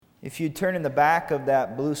If you turn in the back of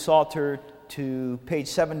that blue Psalter to page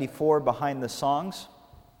 74 behind the songs,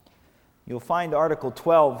 you'll find Article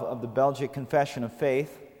 12 of the Belgic Confession of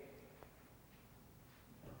Faith.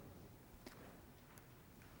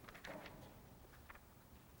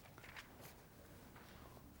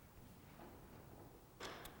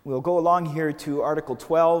 We'll go along here to Article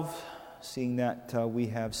 12, seeing that we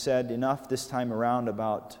have said enough this time around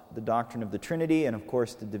about the doctrine of the Trinity and, of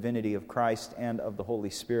course, the divinity of Christ and of the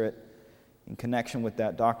Holy Spirit in connection with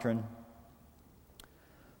that doctrine.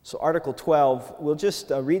 So Article 12, we'll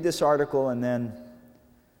just read this article and then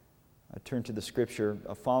turn to the Scripture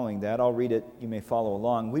following that. I'll read it. You may follow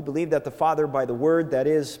along. We believe that the Father, by the Word, that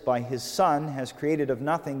is, by His Son, has created of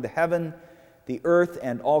nothing the heaven, the earth,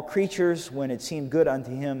 and all creatures when it seemed good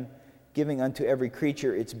unto Him, giving unto every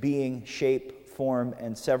creature its being, shape, form,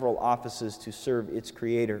 and several offices to serve its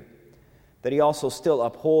Creator. That He also still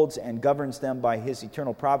upholds and governs them by His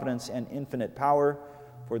eternal providence and infinite power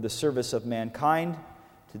for the service of mankind,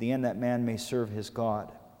 to the end that man may serve his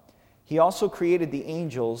God. He also created the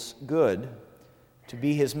angels good, to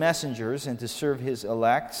be His messengers and to serve His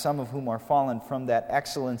elect, some of whom are fallen from that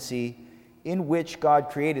excellency in which God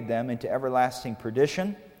created them into everlasting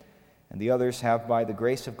perdition, and the others have by the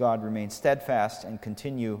grace of God remained steadfast and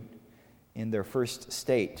continue in their first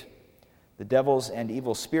state. The devils and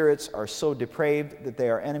evil spirits are so depraved that they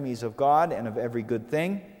are enemies of God and of every good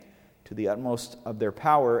thing, to the utmost of their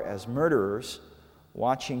power as murderers,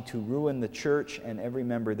 watching to ruin the church and every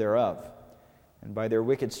member thereof, and by their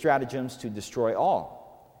wicked stratagems to destroy all,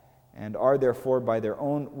 and are therefore by their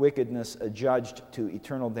own wickedness adjudged to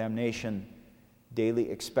eternal damnation, daily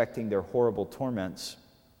expecting their horrible torments.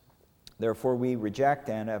 Therefore we reject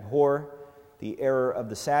and abhor the error of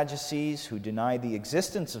the Sadducees, who deny the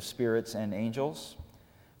existence of spirits and angels,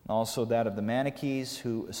 and also that of the Manichees,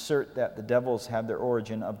 who assert that the devils have their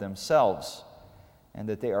origin of themselves, and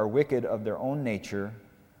that they are wicked of their own nature,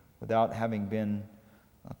 without having been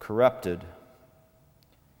corrupted.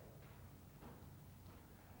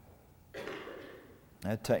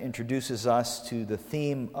 That introduces us to the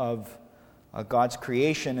theme of God's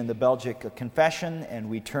creation in the Belgic Confession, and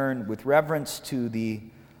we turn with reverence to the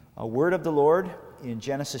word of the Lord in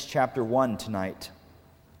Genesis chapter 1 tonight.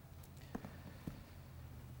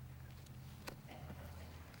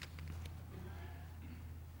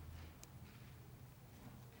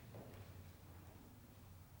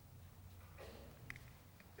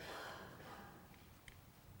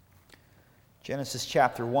 Genesis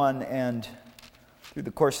chapter 1, and through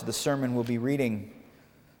the course of the sermon we'll be reading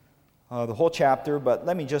the whole chapter, but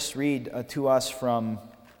let me just read to us from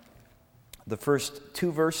the first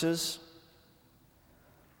two verses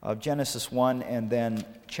of Genesis 1 and then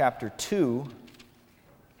chapter 2,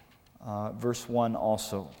 verse 1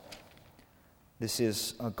 also. This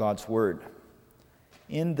is God's word.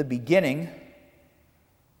 In the beginning,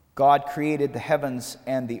 God created the heavens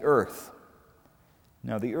and the earth.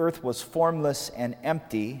 Now the earth was formless and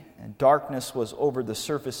empty, and darkness was over the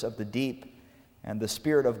surface of the deep, and the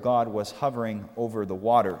Spirit of God was hovering over the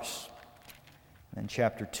waters. And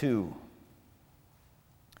chapter 2.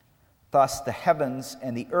 Thus the heavens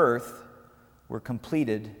and the earth were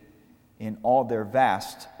completed in all their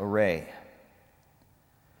vast array.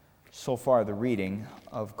 So far the reading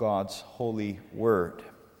of God's holy word.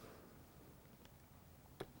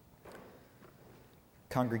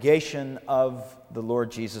 Congregation of the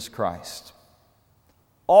Lord Jesus Christ.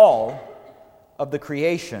 All of the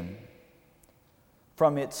creation,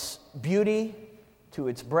 from its beauty to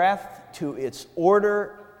its breadth to its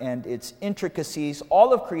order and its intricacies,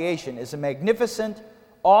 all of creation is a magnificent,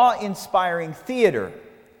 awe-inspiring theater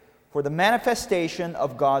for the manifestation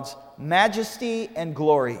of God's majesty and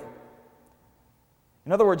glory.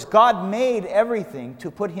 In other words, God made everything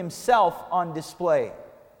to put Himself on display.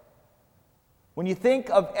 When you think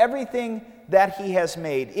of everything that He has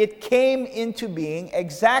made, it came into being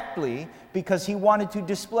exactly because He wanted to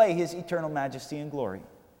display His eternal majesty and glory.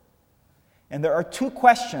 And there are two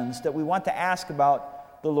questions that we want to ask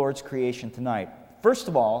about the Lord's creation tonight. First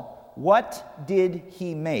of all, what did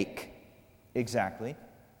He make exactly?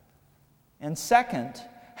 And second,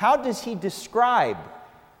 how does He describe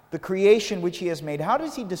the creation which He has made? How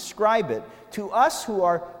does He describe it to us who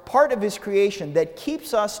are part of His creation that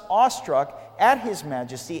keeps us awestruck at His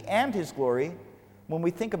majesty and His glory when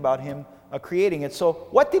we think about Him creating it? So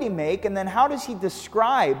what did He make, and then how does He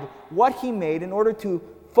describe what He made in order to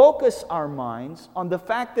focus our minds on the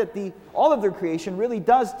fact that all of their creation really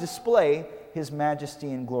does display His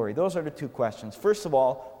majesty and glory? Those are the two questions. First of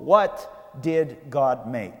all, what did God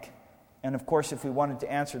make? And of course, if we wanted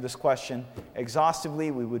to answer this question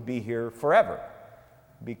exhaustively, we would be here forever.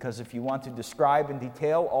 because if you want to describe in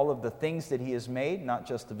detail all of the things that he has made, not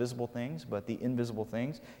just the visible things, but the invisible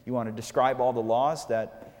things, you want to describe all the laws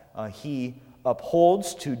that he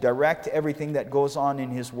upholds to direct everything that goes on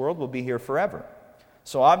in his world, will be here forever.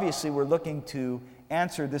 So obviously we're looking to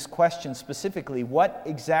answer this question specifically, what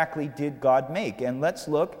exactly did God make? And let's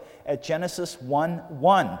look at Genesis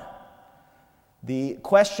 1:1. The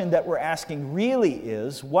question that we're asking really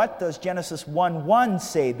is, what does Genesis 1:1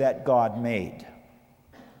 say that God made?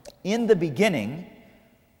 In the beginning,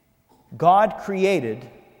 God created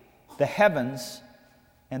the heavens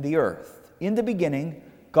and the earth. In the beginning,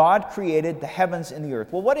 God created the heavens and the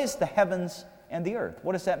earth. Well, what is the heavens and the earth?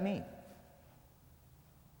 What does that mean?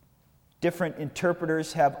 Different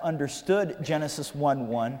interpreters have understood Genesis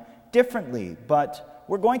 1:1 differently, but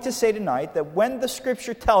we're going to say tonight that when the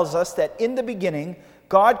Scripture tells us that in the beginning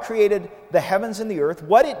God created the heavens and the earth,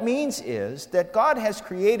 what it means is that God has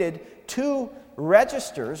created two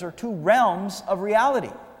registers or two realms of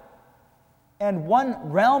reality. And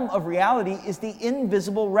one realm of reality is the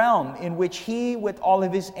invisible realm in which He, with all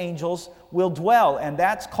of His angels, will dwell. And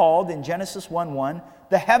that's called, in Genesis 1:1,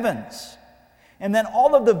 the heavens. And then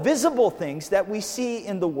all of the visible things that we see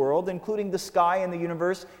in the world, including the sky and the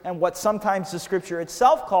universe, and what sometimes the Scripture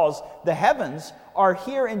itself calls the heavens, are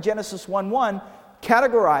here in Genesis 1:1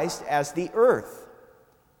 categorized as the earth.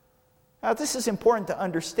 Now, this is important to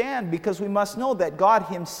understand because we must know that God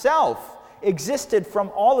Himself existed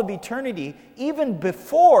from all of eternity, even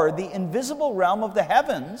before the invisible realm of the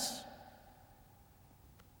heavens,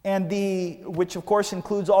 and which of course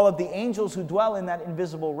includes all of the angels who dwell in that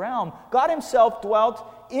invisible realm. God Himself dwelt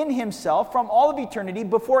in Himself from all of eternity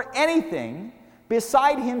before anything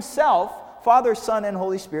beside Himself, Father, Son, and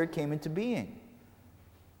Holy Spirit, came into being.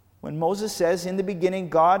 When Moses says, in the beginning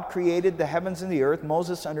God created the heavens and the earth,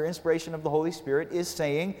 Moses, under inspiration of the Holy Spirit, is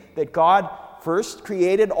saying that God first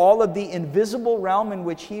created all of the invisible realm in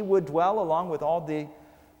which He would dwell, along with all the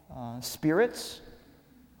spirits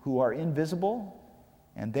who are invisible.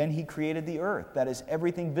 And then He created the earth. That is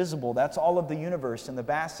everything visible. That's all of the universe and the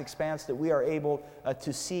vast expanse that we are able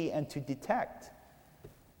to see and to detect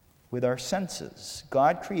with our senses.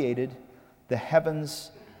 God created the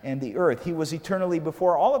heavens and the earth. He was eternally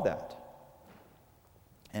before all of that.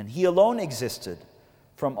 And He alone existed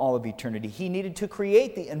from all of eternity. He needed to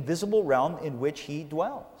create the invisible realm in which He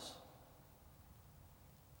dwells.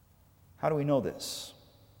 How do we know this?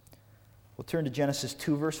 We'll turn to Genesis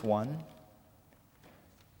 2, verse 1.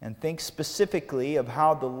 And think specifically of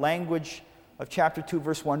how the language of chapter 2,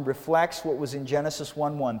 verse 1 reflects what was in Genesis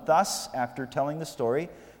 1:1. Thus, after telling the story,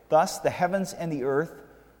 thus the heavens and the earth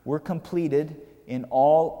were completed in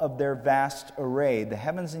all of their vast array. The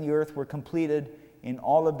heavens and the earth were completed in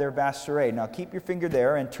all of their vast array. Now keep your finger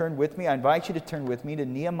there and turn with me. I invite you to turn with me to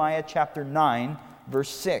Nehemiah chapter 9, verse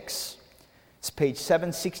 6. It's page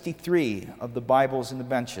 763 of the Bibles in the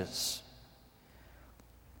benches.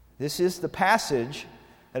 This is the passage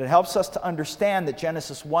that it helps us to understand that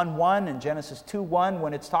Genesis 1:1 and Genesis 2:1,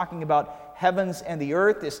 when it's talking about heavens and the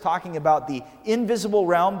earth, is talking about the invisible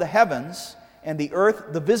realm, the heavens, and the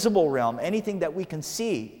earth, the visible realm, anything that we can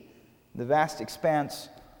see, the vast expanse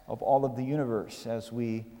of all of the universe as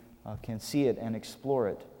we can see it and explore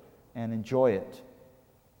it and enjoy it.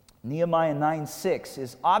 Nehemiah 9:6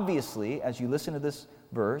 is obviously, as you listen to this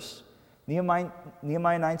verse, Nehemiah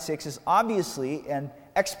 9:6 is obviously an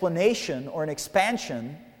explanation or an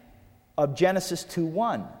expansion of Genesis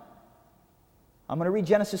 2:1. I'm going to read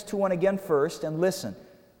Genesis 2:1 again first, and listen.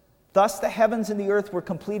 Thus the heavens and the earth were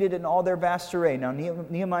completed in all their vast array. Now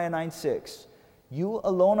Nehemiah 9:6. You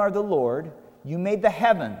alone are the Lord. You made the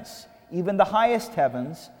heavens, even the highest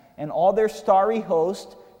heavens, and all their starry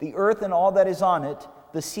host, the earth and all that is on it,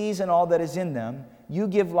 the seas and all that is in them. You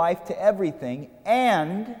give life to everything,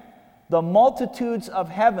 and the multitudes of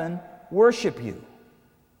heaven worship you.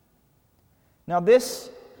 Now this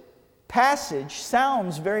passage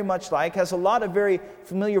sounds very much like, has a lot of very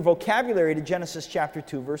familiar vocabulary to Genesis chapter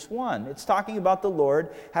 2, verse 1. It's talking about the Lord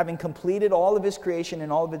having completed all of His creation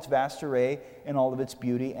in all of its vast array and all of its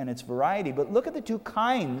beauty and its variety. But look at the two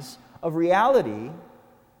kinds of reality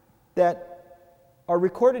that are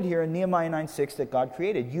recorded here in Nehemiah 9:6 that God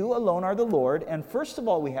created. You alone are the Lord, and first of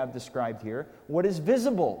all we have described here what is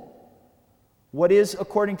visible. What is,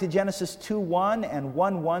 according to Genesis 2:1 and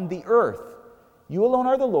 1:1, the earth. You alone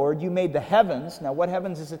are the Lord. You made the heavens. Now, what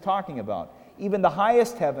heavens is it talking about? Even the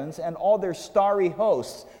highest heavens and all their starry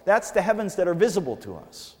hosts. That's the heavens that are visible to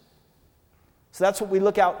us. So that's what we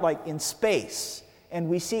look out like in space. And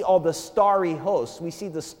we see all the starry hosts. We see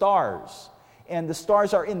the stars. And the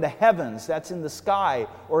stars are in the heavens. That's in the sky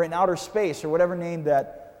or in outer space or whatever name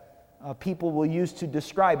that people will use to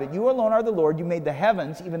describe it. You alone are the Lord. You made the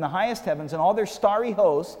heavens, even the highest heavens, and all their starry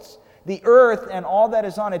hosts, the earth and all that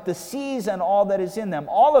is on it, the seas and all that is in them,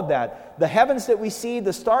 all of that. The heavens that we see,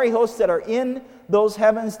 the starry hosts that are in those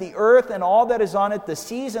heavens, the earth and all that is on it, the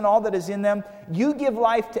seas and all that is in them. You give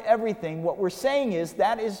life to everything. What we're saying is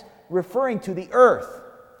that is referring to the earth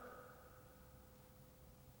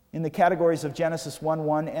in the categories of Genesis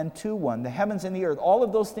 1:1 and 2:1, the heavens and the earth, all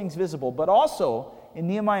of those things visible. But also in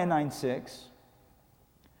Nehemiah 9:6,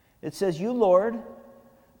 it says, you, Lord,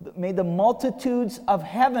 made the multitudes of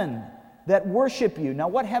heaven that worship you. Now,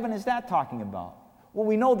 what heaven is that talking about? Well,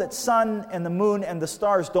 we know that sun and the moon and the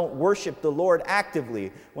stars don't worship the Lord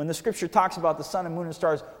actively. When the Scripture talks about the sun and moon and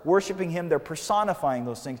stars worshiping Him, they're personifying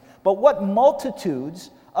those things. But what multitudes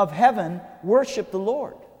of heaven worship the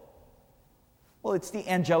Lord? Well, it's the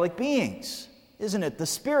angelic beings, isn't it? The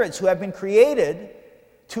spirits who have been created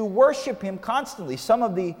to worship Him constantly. Some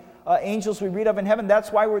of the angels we read of in heaven,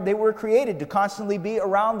 that's why they were created, to constantly be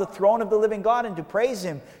around the throne of the living God and to praise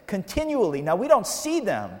Him continually. Now, we don't see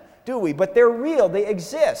them, do we? But they're real. They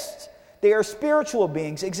exist. They are spiritual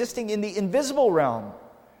beings existing in the invisible realm.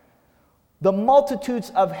 The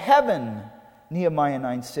multitudes of heaven, Nehemiah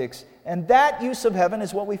 9:6. And that use of heaven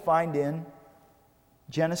is what we find in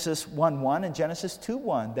Genesis 1:1 and Genesis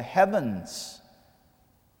 2:1. The heavens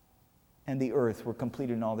and the earth were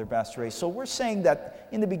completed in all their vast array. So we're saying that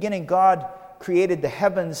in the beginning God created the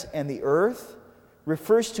heavens and the earth.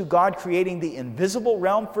 Refers to God creating the invisible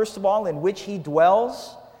realm, first of all, in which He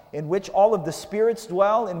dwells, in which all of the spirits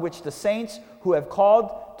dwell, in which the saints who have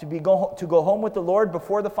called to go home with the Lord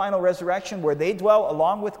before the final resurrection, where they dwell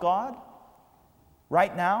along with God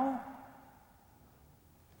right now.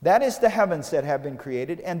 That is the heavens that have been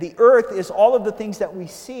created, and the earth is all of the things that we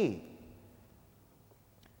see.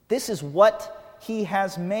 This is what He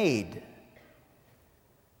has made.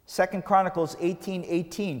 2 Chronicles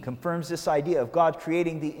 18:18 confirms this idea of God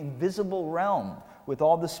creating the invisible realm with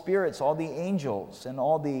all the spirits, all the angels, and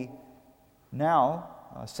all the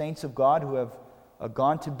saints of God who have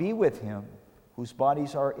gone to be with Him, whose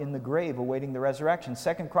bodies are in the grave awaiting the resurrection.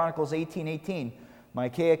 2 Chronicles 18:18,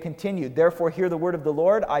 Micaiah continued, "Therefore hear the word of the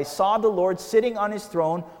Lord. I saw the Lord sitting on His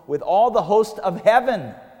throne with all the host of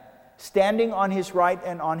heaven standing on His right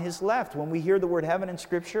and on His left." When we hear the word heaven in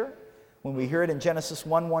Scripture, when we hear it in Genesis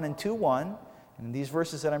 1:1 and 2:1, and in these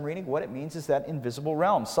verses that I'm reading, what it means is that invisible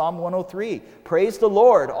realm. Psalm 103, "Praise the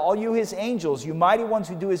Lord, all you His angels, you mighty ones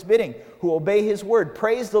who do His bidding, who obey His word.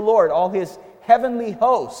 Praise the Lord, all His heavenly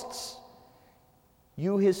hosts,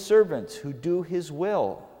 you His servants who do His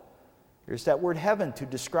will." There's that word heaven to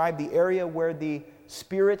describe the area where the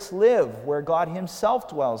spirits live, where God Himself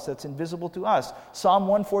dwells, that's invisible to us. Psalm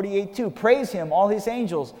 148:2, "Praise Him, all His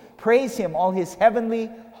angels. Praise Him, all His heavenly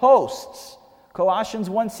hosts." Colossians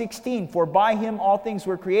 1:16, "For by Him all things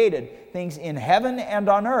were created, things in heaven and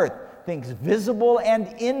on earth, things visible and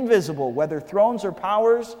invisible, whether thrones or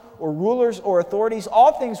powers or rulers or authorities,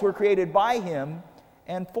 all things were created by Him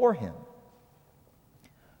and for Him."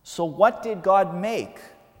 So what did God make?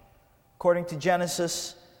 According to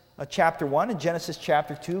Genesis chapter 1 and Genesis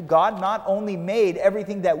chapter 2, God not only made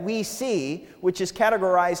everything that we see, which is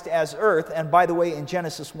categorized as earth, and by the way, in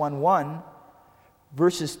Genesis 1:1,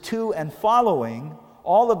 verses 2 and following,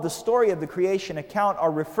 all of the story of the creation account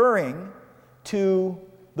are referring to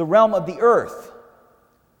the realm of the earth.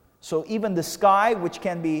 So even the sky, which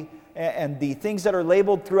can be, and the things that are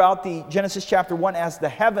labeled throughout the Genesis chapter 1 as the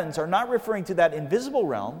heavens, are not referring to that invisible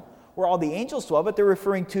realm where all the angels dwell, but they're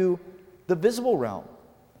referring to the visible realm,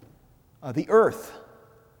 the earth.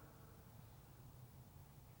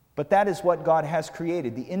 But that is what God has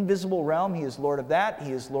created. The invisible realm, He is Lord of that.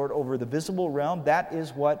 He is Lord over the visible realm. That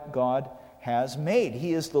is what God has made.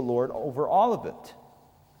 He is the Lord over all of it.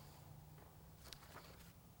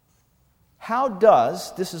 How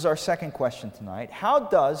does, this is our second question tonight, how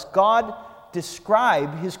does God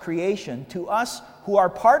describe His creation to us who are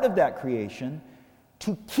part of that creation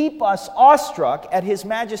to keep us awestruck at His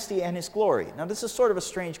majesty and His glory? Now, this is sort of a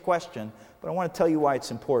strange question, but I want to tell you why it's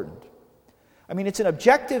important. I mean, it's an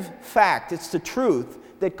objective fact, it's the truth,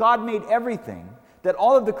 that God made everything, that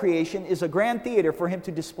all of the creation is a grand theater for Him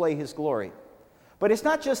to display His glory. But it's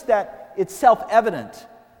not just that it's self-evident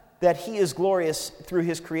that He is glorious through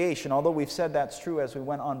His creation, although we've said that's true as we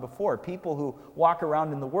went on before. People who walk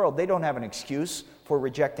around in the world, they don't have an excuse for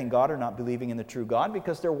rejecting God or not believing in the true God,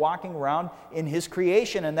 because they're walking around in His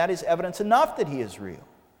creation, and that is evidence enough that He is real.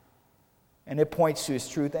 And it points to His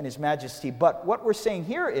truth and His majesty. But what we're saying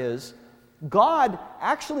here is, God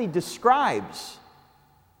actually describes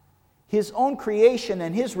His own creation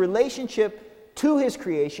and His relationship to his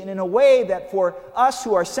creation in a way that for us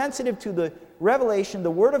who are sensitive to the revelation,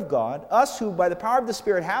 the Word of God, us who by the power of the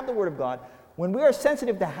Spirit have the Word of God, when we are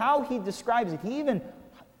sensitive to how he describes it, he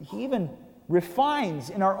even refines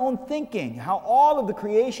in our own thinking how all of the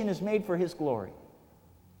creation is made for his glory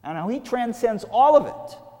and how he transcends all of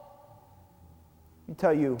it. Let me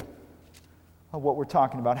tell you what we're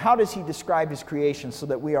talking about. How does he describe his creation so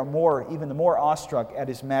that we are even the more awestruck at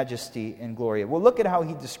his majesty and glory? Well, look at how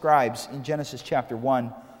he describes in Genesis chapter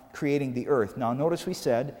 1 creating the earth. Now, notice we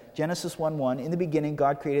said, Genesis 1:1, in the beginning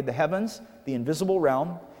God created the heavens, the invisible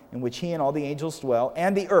realm, in which he and all the angels dwell,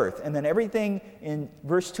 and the earth. And then everything in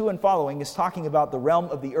verse 2 and following is talking about the realm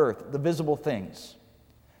of the earth, the visible things.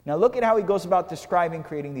 Now look at how he goes about describing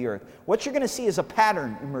creating the earth. What you're going to see is a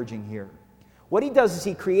pattern emerging here. What he does is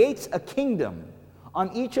he creates a kingdom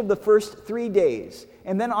on each of the first 3 days.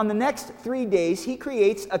 And then on the next 3 days, he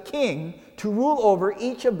creates a king to rule over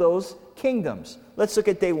each of those kingdoms. Let's look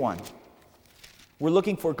at day 1. We're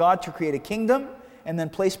looking for God to create a kingdom and then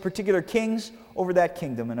place particular kings over that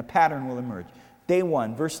kingdom, and a pattern will emerge. Day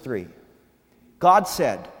 1, verse 3. God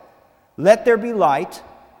said, "Let there be light,"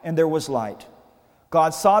 and there was light.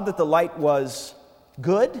 God saw that the light was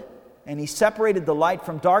good, and he separated the light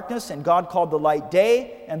from darkness, and God called the light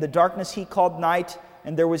day, and the darkness he called night,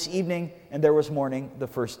 and there was evening, and there was morning the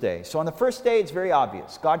first day. So on the first day, it's very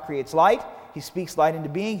obvious. God creates light, he speaks light into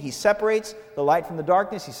being, he separates the light from the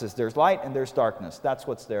darkness, he says there's light and there's darkness. That's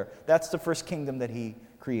what's there. That's the first kingdom that he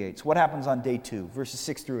creates. What happens on day 2, verses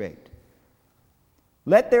 6 through 8?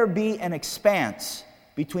 "Let there be an expanse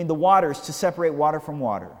between the waters to separate water from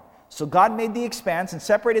water." So God made the expanse and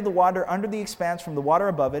separated the water under the expanse from the water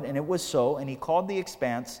above it, and it was so, and he called the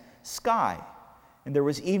expanse sky. And there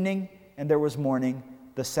was evening and there was morning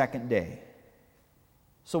the second day.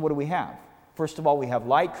 So what do we have? First of all, we have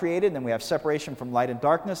light created, then we have separation from light and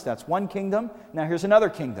darkness. That's one kingdom. Now here's another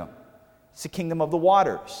kingdom. It's the kingdom of the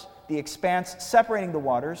waters. The expanse separating the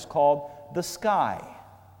waters called the sky.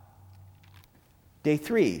 Day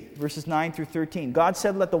 3, verses 9 through 13. God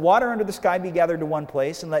said, "Let the water under the sky be gathered to one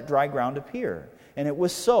place, and let dry ground appear." And it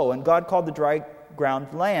was so. And God called the dry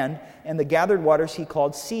ground land, and the gathered waters he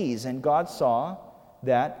called seas. And God saw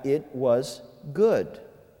that it was good.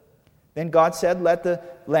 Then God said, "Let the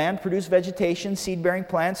land produce vegetation, seed-bearing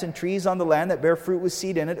plants, and trees on the land that bear fruit with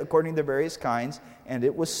seed in it, according to their various kinds." And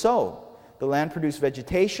it was so. The land produced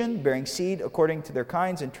vegetation, bearing seed according to their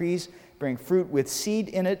kinds, and trees bearing fruit with seed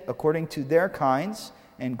in it according to their kinds.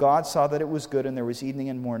 And God saw that it was good, and there was evening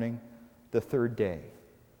and morning the third day.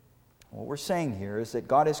 What we're saying here is that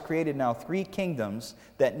God has created now 3 kingdoms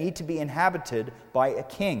that need to be inhabited by a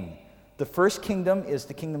king. The first kingdom is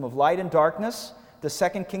the kingdom of light and darkness. The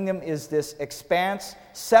second kingdom is this expanse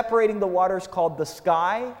separating the waters called the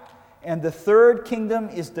sky. And the third kingdom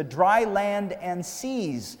is the dry land and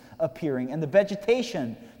seas appearing, and the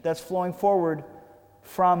vegetation that's flowing forward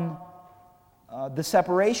from the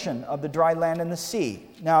separation of the dry land and the sea.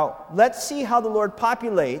 Now, let's see how the Lord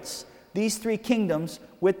populates these 3 kingdoms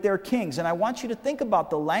with their kings. And I want you to think about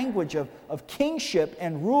the language of kingship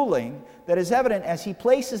and ruling that is evident as he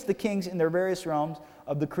places the kings in their various realms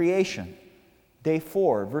of the creation. Day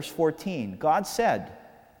 4, verse 14. God said,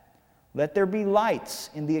 "Let there be lights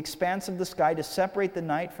in the expanse of the sky to separate the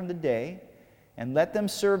night from the day, and let them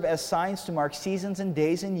serve as signs to mark seasons and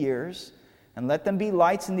days and years, and let them be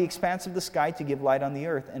lights in the expanse of the sky to give light on the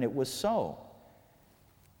earth." And it was so.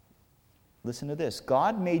 Listen to this.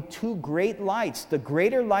 God made 2 great lights, the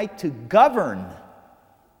greater light to govern.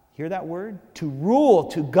 Hear that word? To rule,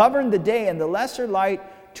 to govern the day, and the lesser light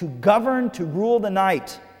to govern, to rule the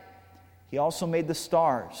night. He also made the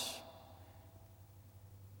stars.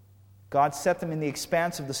 God set them in the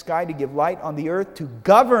expanse of the sky to give light on the earth, to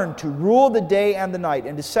govern, to rule the day and the night,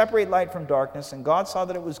 and to separate light from darkness. And God saw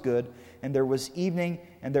that it was good, and there was evening,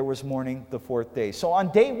 and there was morning the 4th day. So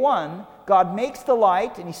on day 1, God makes the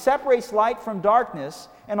light, and he separates light from darkness.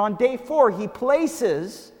 And on day 4, he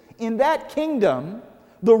places in that kingdom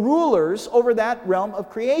the rulers over that realm of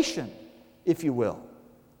creation, if you will.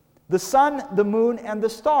 The sun, the moon, and the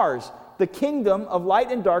stars. The kingdom of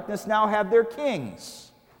light and darkness now have their kings.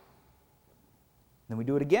 Then we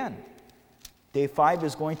do it again. Day 5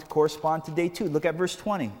 is going to correspond to day 2. Look at verse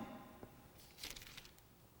 20.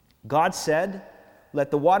 God said,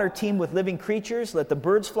 "Let the water teem with living creatures, let the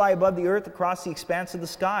birds fly above the earth across the expanse of the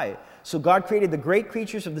sky." So God created the great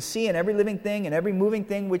creatures of the sea and every living thing and every moving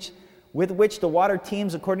thing with which the water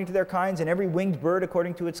teems according to their kinds, and every winged bird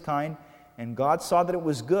according to its kind. And God saw that it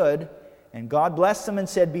was good, and God blessed them and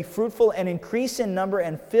said, "Be fruitful and increase in number,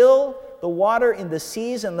 and fill the water in the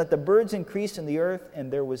seas, and let the birds increase in the earth."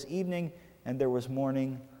 And there was evening and there was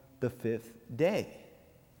morning the 5th day.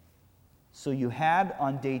 So you had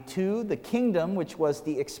on day 2 the kingdom, which was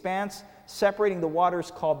the expanse separating the waters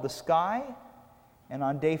called the sky. And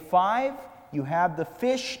on day 5, you have the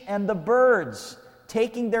fish and the birds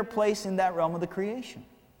taking their place in that realm of the creation.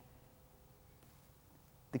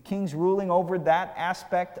 The kings ruling over that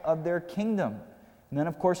aspect of their kingdom. And then,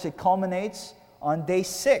 of course, it culminates on day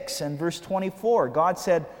 6 and verse 24. God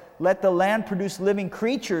said, "Let the land produce living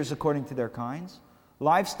creatures according to their kinds,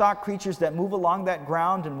 livestock, creatures that move along that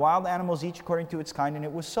ground, and wild animals each according to its kind." And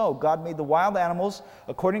it was so. God made the wild animals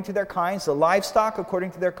according to their kinds, the livestock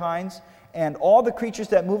according to their kinds, and all the creatures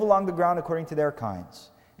that move along the ground according to their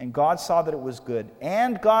kinds. And God saw that it was good.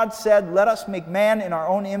 And God said, "Let us make man in our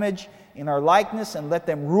own image, in our likeness, and let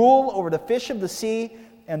them rule over the fish of the sea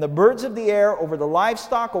and the birds of the air, over the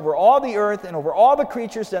livestock, over all the earth, and over all the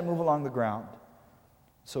creatures that move along the ground."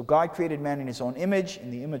 So God created man in his own image.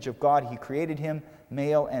 In the image of God he created him.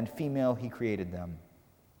 Male and female he created them.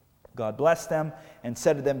 God blessed them and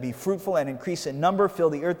said to them, "Be fruitful and increase in number, fill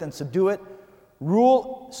the earth and subdue it.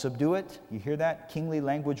 Rule," subdue it, you hear that? Kingly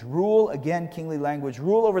language. Rule, again, kingly language.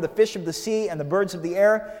 "Rule over the fish of the sea and the birds of the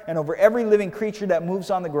air, and over every living creature that moves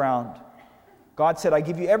on the ground." God said, "I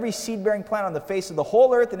give you every seed-bearing plant on the face of the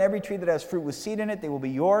whole earth, and every tree that has fruit with seed in it, they will be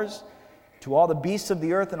yours. To all the beasts of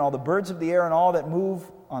the earth, and all the birds of the air, and all that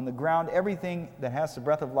move on the ground, everything that has the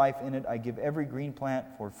breath of life in it, I give every green plant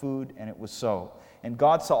for food." And it was so. And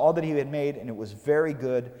God saw all that he had made, and it was very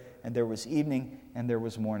good. And there was evening, and there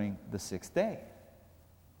was morning the 6th day.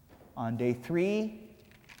 On day 3,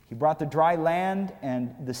 he brought the dry land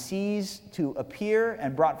and the seas to appear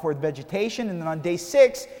and brought forth vegetation. And then on day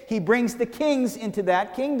 6, he brings the kings into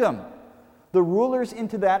that kingdom, the rulers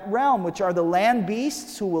into that realm, which are the land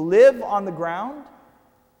beasts who will live on the ground,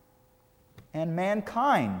 and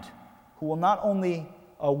mankind, who will not only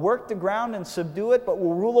work the ground and subdue it, but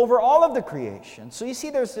will rule over all of the creation. So you see,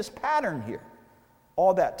 there's this pattern here.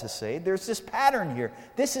 All that to say, there's this pattern here.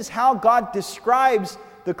 This is how God describes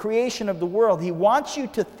the creation of the world. He wants you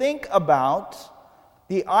to think about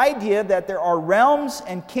the idea that there are realms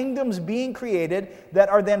and kingdoms being created that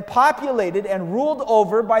are then populated and ruled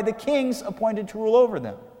over by the kings appointed to rule over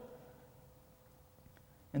them.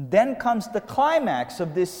 And then comes the climax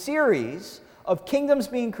of this series of kingdoms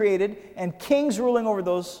being created and kings ruling over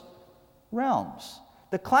those realms.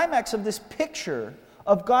 The climax of this picture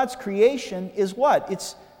of God's creation is what?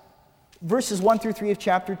 It's verses 1 through 3 of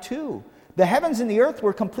chapter 2. "The heavens and the earth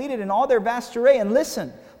were completed in all their vast array." And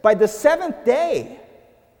listen, by the 7th day,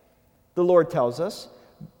 the Lord tells us,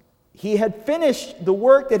 he had finished the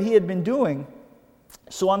work that he had been doing.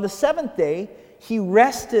 So on the 7th day, he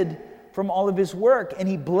rested from all of his work, and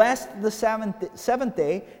he blessed the seventh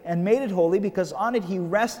day and made it holy, because on it he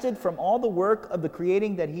rested from all the work of the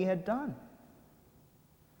creating that he had done.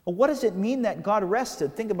 Well, what does it mean that God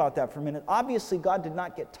rested? Think about that for a minute. Obviously, God did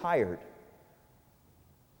not get tired.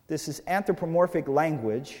 This is anthropomorphic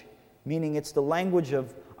language, meaning it's the language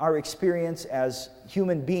of our experience as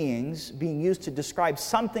human beings being used to describe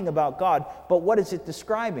something about God. But what is it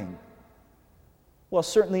describing? Well,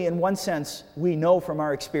 certainly in one sense, we know from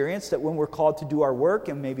our experience that when we're called to do our work,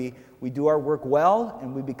 and maybe we do our work well,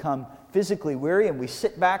 and we become physically weary, and we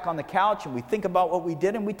sit back on the couch, and we think about what we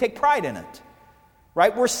did, and we take pride in it.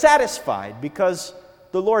 Right? We're satisfied because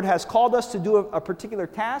the Lord has called us to do a particular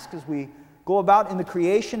task as we go about in the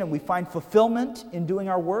creation, and we find fulfillment in doing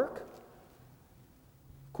our work.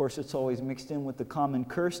 Of course, it's always mixed in with the common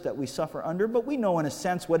curse that we suffer under, but we know in a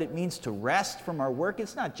sense what it means to rest from our work.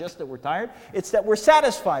 It's not just that we're tired, it's that we're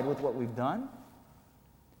satisfied with what we've done.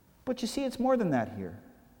 But you see, it's more than that here.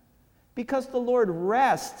 Because the Lord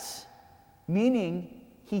rests, meaning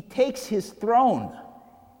he takes his throne.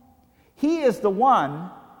 He is the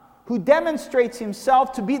one who demonstrates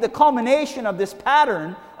himself to be the culmination of this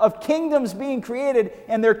pattern of kingdoms being created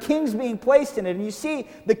and their kings being placed in it. And you see,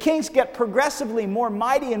 the kings get progressively more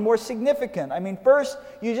mighty and more significant. I mean, first,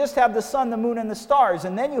 you just have the sun, the moon, and the stars.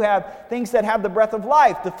 And then you have things that have the breath of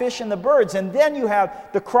life, the fish and the birds. And then you have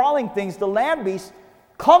the crawling things, the land beasts,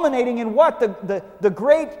 culminating in what? The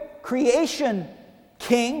great creation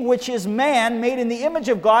king, which is man, made in the image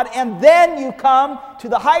of God. And then you come to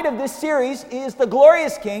the height of this series, is the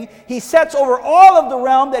glorious king. He sets over all of the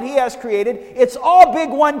realm that he has created. It's all big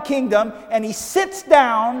one kingdom, and he sits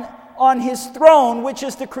down on his throne, which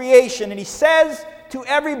is the creation, and he says to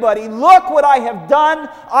everybody, "Look what I have done.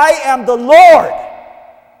 I am the Lord.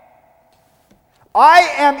 I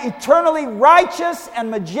am eternally righteous and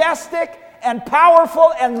majestic and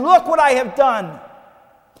powerful, and look what I have done."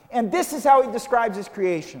 And this is how he describes his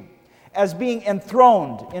creation. as being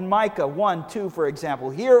enthroned in Micah 1:2, for example.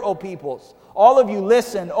 Hear, O peoples, all of you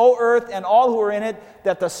listen, O earth and all who are in it,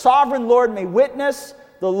 that the sovereign Lord may witness.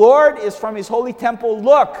 The Lord is from his holy temple.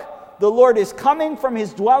 Look, the Lord is coming from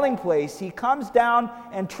his dwelling place. He comes down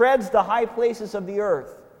and treads the high places of the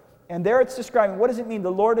earth. And there it's describing, what does it mean?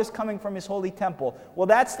 The Lord is coming from his holy temple. Well,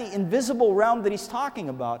 that's the invisible realm that he's talking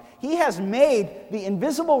about. He has made the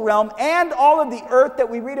invisible realm and all of the earth that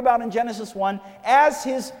we read about in Genesis 1 as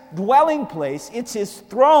his dwelling place. It's his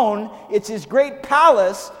throne. It's his great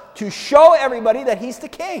palace to show everybody that he's the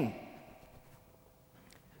king.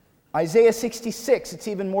 Isaiah 66, it's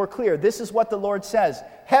even more clear. This is what the Lord says.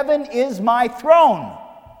 Heaven is my throne.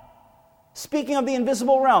 Speaking of the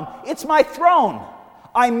invisible realm, it's my throne.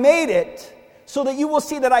 I made it so that you will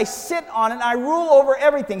see that I sit on it and I rule over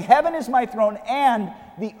everything. Heaven is my throne and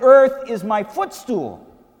the earth is my footstool.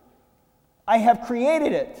 I have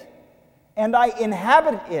created it and I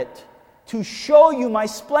inhabit it to show you my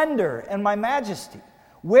splendor and my majesty.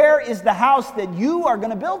 Where is the house that you are going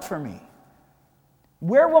to build for me?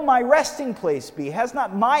 Where will my resting place be? Has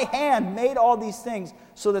not my hand made all these things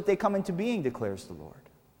so that they come into being, declares the Lord.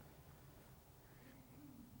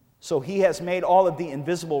 So he has made all of the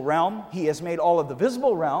invisible realm. He has made all of the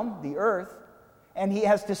visible realm, the earth, and he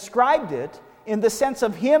has described it in the sense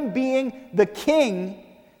of him being the king,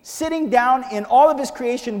 sitting down in all of his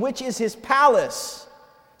creation, which is his palace,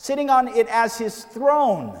 sitting on it as his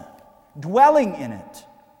throne, dwelling in it,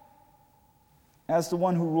 as the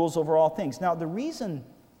one who rules over all things. Now, the reason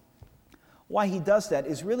why he does that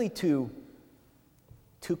is really to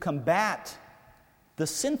combat the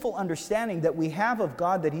sinful understanding that we have of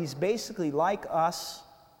God, that he's basically like us,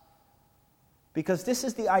 because this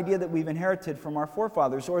is the idea that we've inherited from our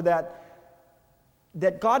forefathers, or that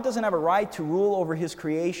God doesn't have a right to rule over his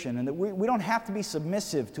creation, and that we don't have to be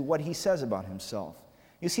submissive to what he says about himself.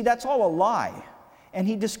 You see, that's all a lie. And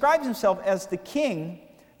he describes himself as the king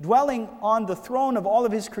dwelling on the throne of all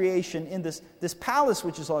of his creation in this palace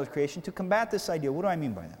which is all his creation, to combat this idea. What do I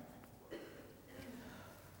mean by that?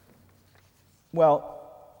 Well,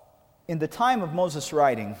 in the time of Moses'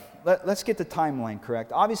 writing, let's get the timeline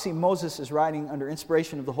correct. Obviously, Moses is writing under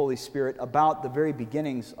inspiration of the Holy Spirit about the very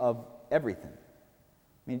beginnings of everything.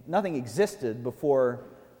 I mean, nothing existed before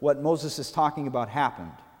what Moses is talking about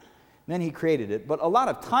happened. And then he created it. But a lot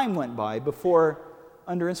of time went by before,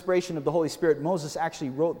 under inspiration of the Holy Spirit, Moses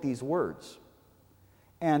actually wrote these words.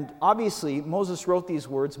 And obviously, Moses wrote these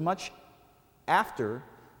words much after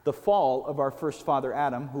the fall of our first father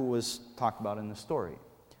Adam, who was talked about in the story.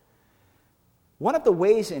 One of the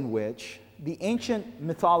ways in which the ancient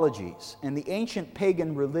mythologies and the ancient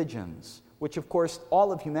pagan religions, which of course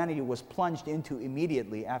all of humanity was plunged into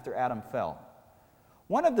immediately after Adam fell,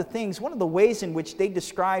 one of the ways in which they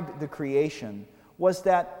described the creation was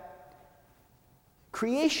that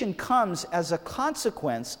creation comes as a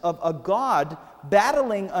consequence of a god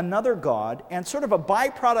battling another god, and sort of a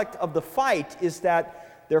byproduct of the fight is that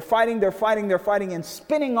they're fighting, and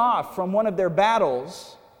spinning off from one of their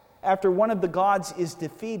battles after one of the gods is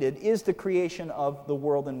defeated is the creation of the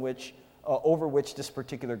world in which, over which this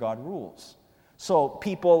particular god rules. So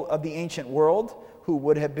people of the ancient world who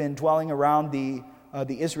would have been dwelling around the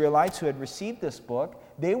Israelites who had received this book,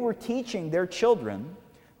 they were teaching their children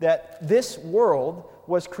that this world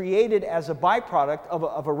was created as a byproduct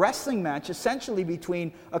of a wrestling match, essentially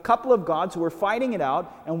between a couple of gods who were fighting it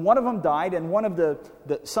out, and one of them died, and one of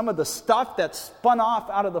some of the stuff that spun off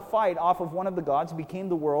out of the fight off of one of the gods became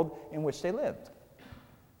the world in which they lived.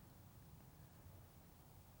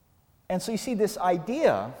 And so you see this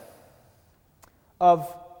idea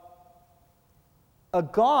of a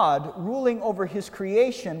god ruling over his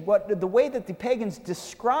creation, the way that the pagans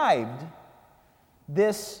described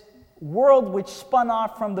this world which spun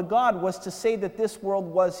off from the god was to say that this world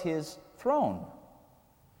was his throne,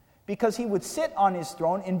 because he would sit on his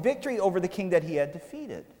throne in victory over the king that he had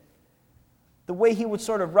defeated. The way he would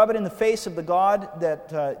sort of rub it in the face of the god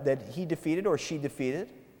that he defeated or she defeated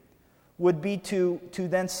would be to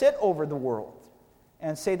then sit over the world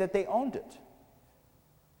and say that they owned it.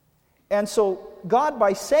 And so God,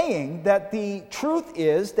 by saying that the truth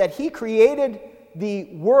is that he created the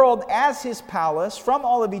world as his palace from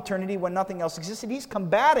all of eternity when nothing else existed, he's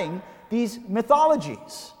combating these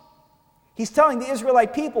mythologies. He's telling the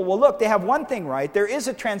Israelite people, well, look, they have one thing right. There is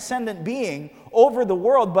a transcendent being over the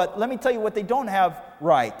world, but let me tell you what they don't have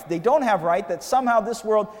right. They don't have right that somehow this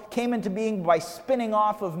world came into being by spinning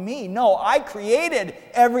off of me. No, I created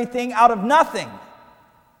everything out of nothing.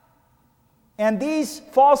 And these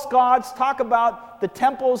false gods talk about the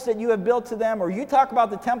temples that you have built to them, or you talk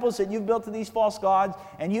about the temples that you've built to these false gods,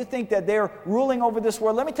 and you think that they're ruling over this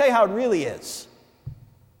world. Let me tell you how it really is.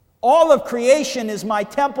 All of creation is my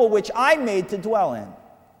temple which I made to dwell in.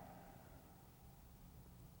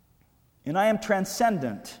 And I am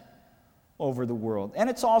transcendent over the world. And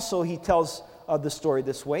it's also, he tells the story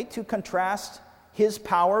this way, to contrast his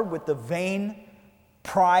power with the vain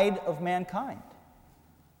pride of mankind.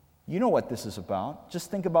 You know what this is about.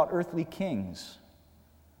 Just think about earthly kings.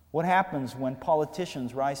 What happens when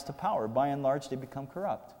politicians rise to power? By and large, they become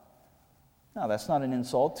corrupt. Now, that's not an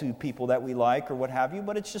insult to people that we like or what have you,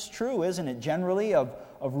 but it's just true, isn't it? Generally, of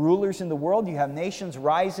rulers in the world, you have nations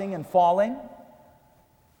rising and falling.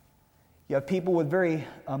 You have people with very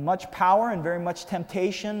much power and very much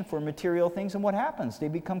temptation for material things, and what happens? They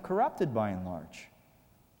become corrupted by and large.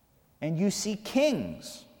 And you see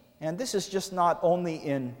kings, and this is just not only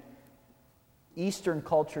in Eastern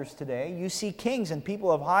cultures today. You see kings and people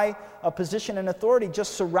of high position and authority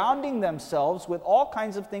just surrounding themselves with all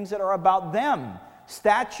kinds of things that are about them.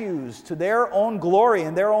 Statues to their own glory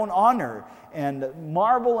and their own honor. And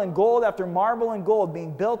marble and gold after marble and gold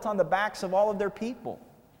being built on the backs of all of their people.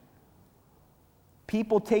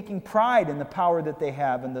 People taking pride in the power that they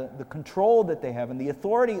have and the control that they have and the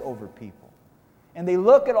authority over people. And they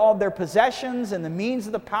look at all their possessions and the means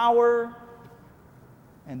of the power,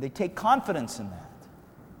 and they take confidence in that,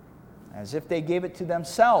 as if they gave it to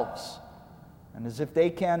themselves, and as if they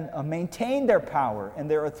can maintain their power and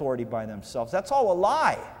their authority by themselves. That's all a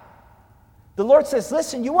lie. The Lord says,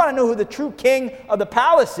 listen, you want to know who the true king of the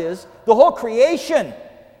palace is? The whole creation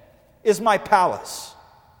is my palace.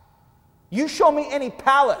 You show me any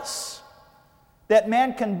palace that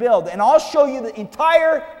man can build, and I'll show you the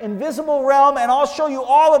entire invisible realm, and I'll show you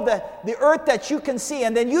all of the earth that you can see,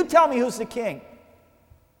 and then you tell me who's the king.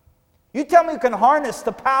 You tell me who can harness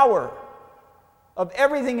the power of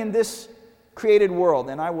everything in this created world,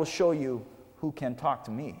 and I will show you who can talk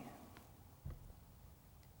to me.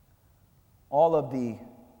 All of the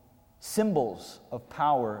symbols of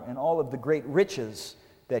power and all of the great riches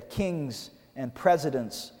that kings and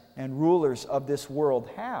presidents and rulers of this world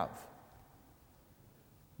have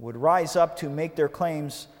would rise up to make their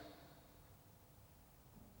claims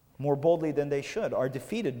more boldly than they should, are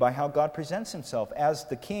defeated by how God presents himself as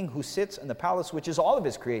the king who sits in the palace, which is all of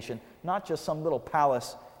his creation, not just some little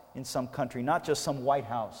palace in some country, not just some White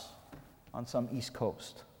House on some East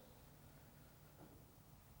Coast.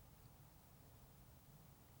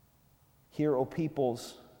 Hear, O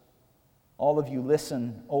peoples, all of you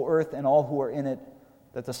listen, O earth and all who are in it,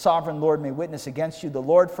 that the sovereign Lord may witness against you, the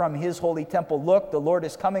Lord from his holy temple. Look, the Lord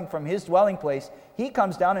is coming from his dwelling place. He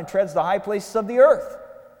comes down and treads the high places of the earth.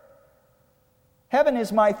 Heaven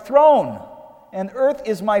is my throne, and earth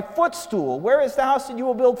is my footstool. Where is the house that you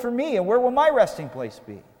will build for me, and where will my resting place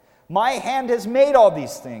be? My hand has made all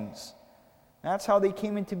these things. That's how they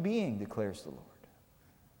came into being, declares the Lord.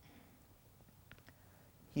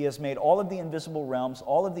 He has made all of the invisible realms,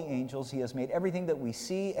 all of the angels. He has made everything that we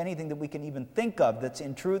see, anything that we can even think of that's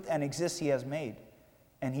in truth and exists, he has made.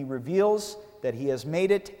 And he reveals that he has made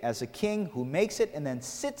it as a king who makes it and then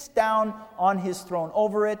sits down on his throne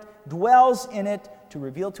over it, dwells in it to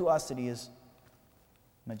reveal to us that he is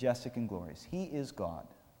majestic and glorious. He is God.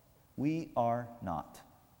 We are not.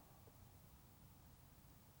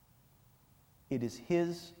 It is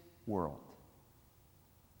his world.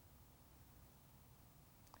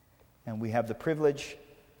 And we have the privilege,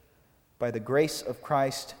 by the grace of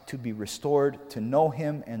Christ, to be restored, to know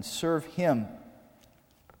him and serve him,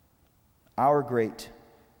 our great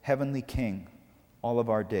heavenly King, all of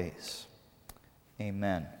our days.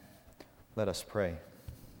 Amen. Let us pray.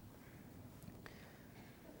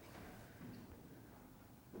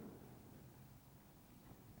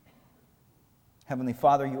 Heavenly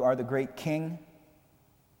Father, you are the great King.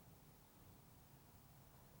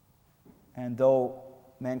 And though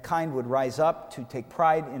mankind would rise up to take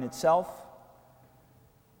pride in itself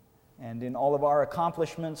and in all of our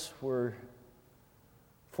accomplishments, we're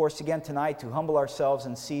forced again tonight to humble ourselves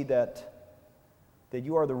and see that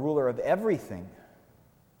you are the ruler of everything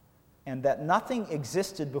and that nothing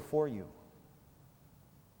existed before you.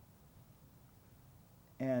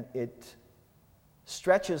 And it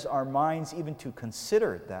stretches our minds even to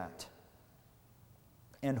consider that.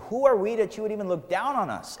 And who are we that you would even look down on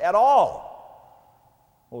us at all,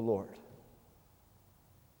 O Lord?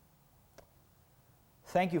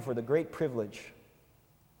 Thank you for the great privilege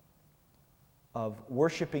of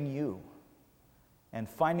worshiping you and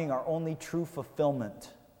finding our only true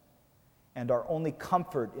fulfillment and our only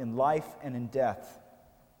comfort in life and in death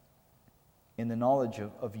in the knowledge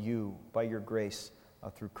of you by your grace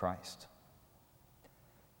through Christ.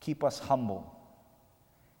 Keep us humble.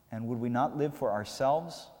 And would we not live for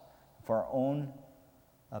ourselves, for our own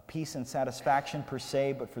peace and satisfaction per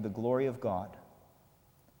se, but for the glory of God?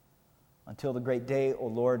 Until the great day, O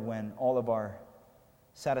Lord, when all of our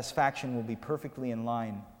satisfaction will be perfectly in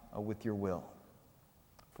line with your will.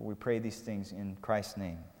 For we pray these things in Christ's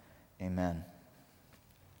name. Amen.